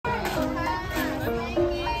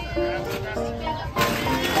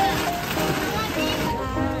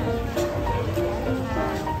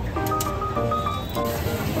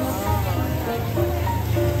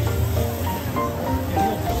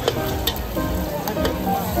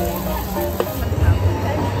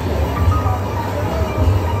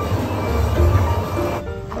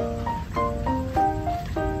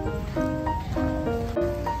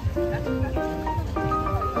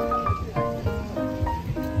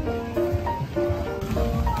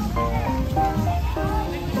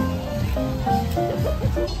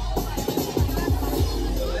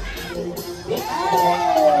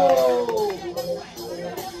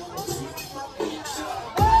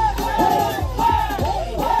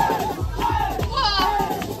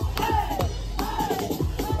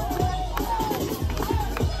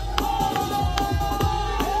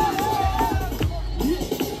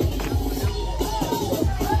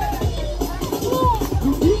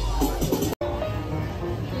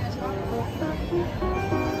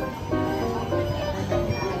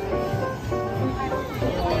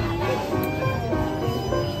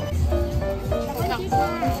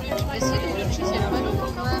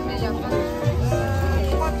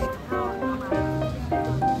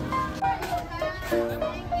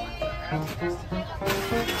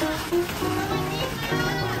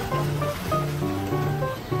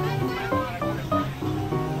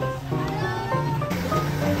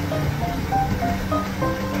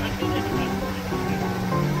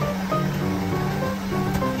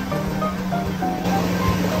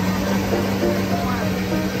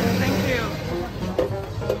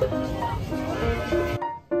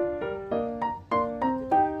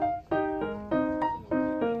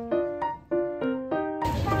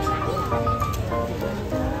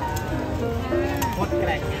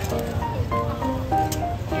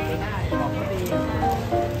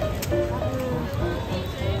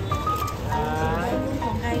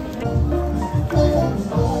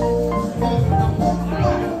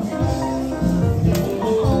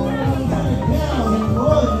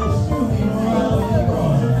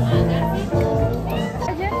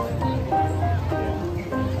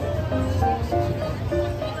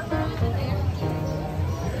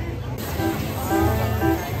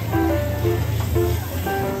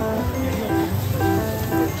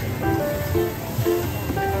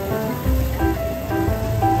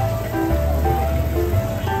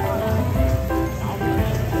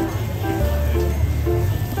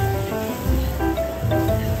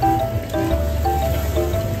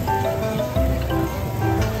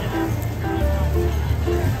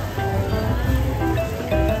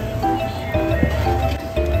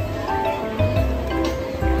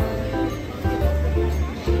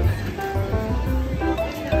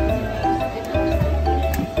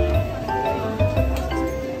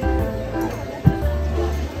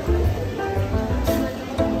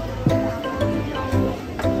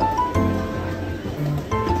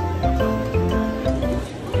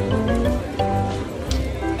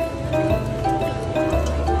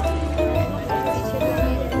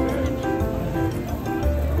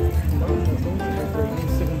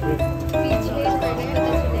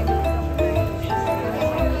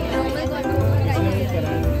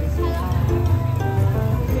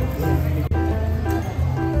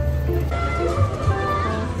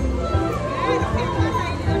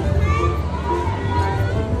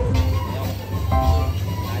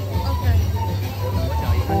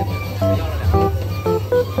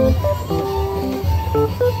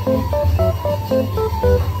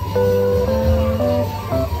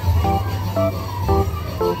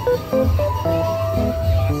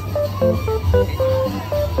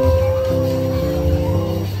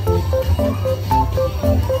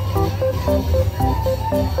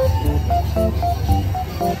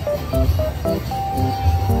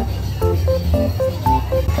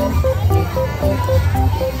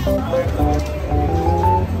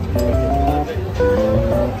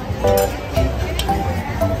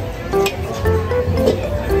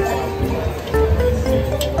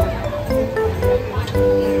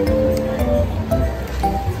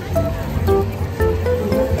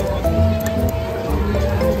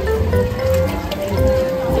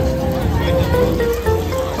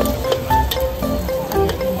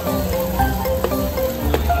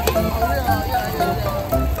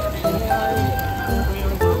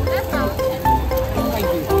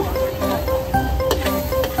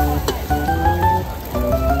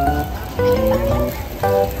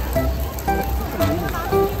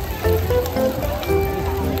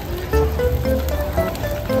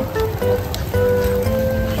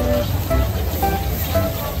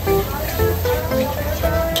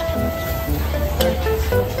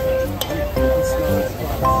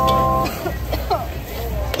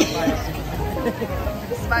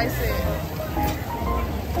spicy.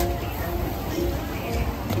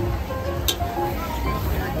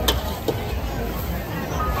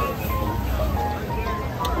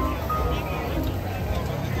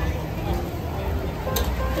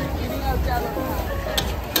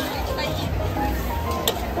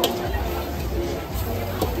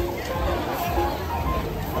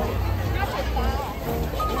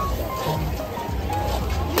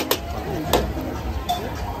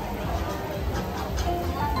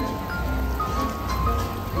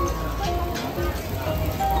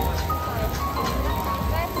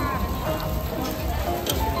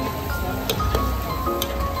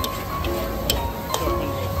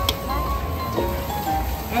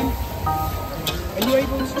 Are you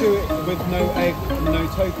able to do it with no egg and no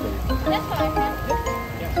tofu? That's what I can.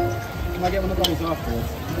 Yeah. Can I get one of those afterwards?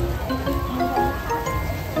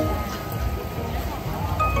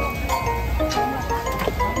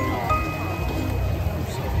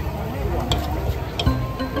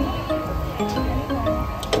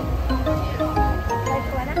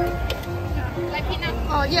 Like peanut.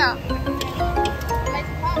 Oh yeah. Like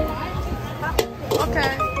pop, right?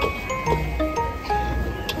 Okay.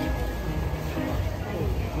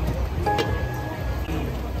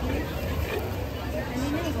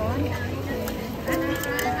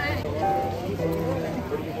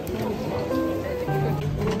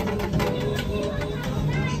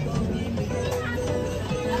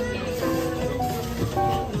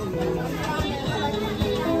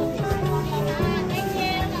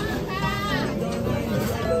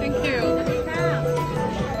 Thank you.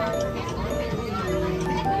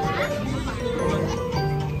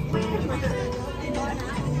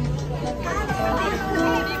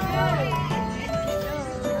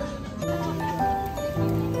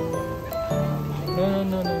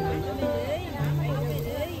 No.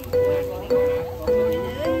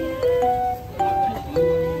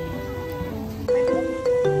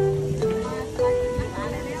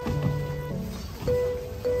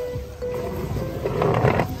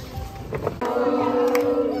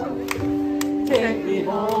 Take me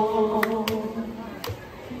home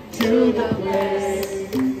to the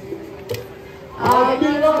place I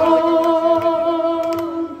belong,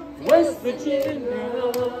 West Virginia,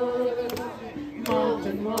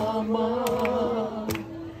 Mountain Mama.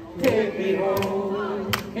 Take me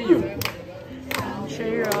home. Hey you.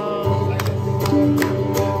 Country road.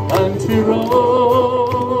 Country road,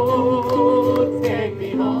 take me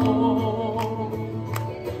home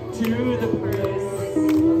to the place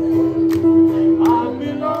I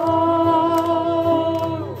belong,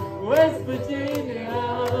 West Virginia,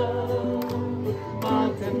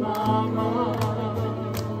 Mountain Mama,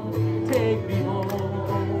 take me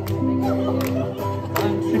home.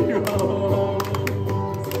 Country roads,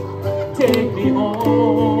 take me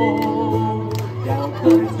home, down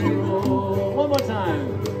country road. One more time.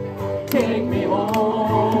 Take me home.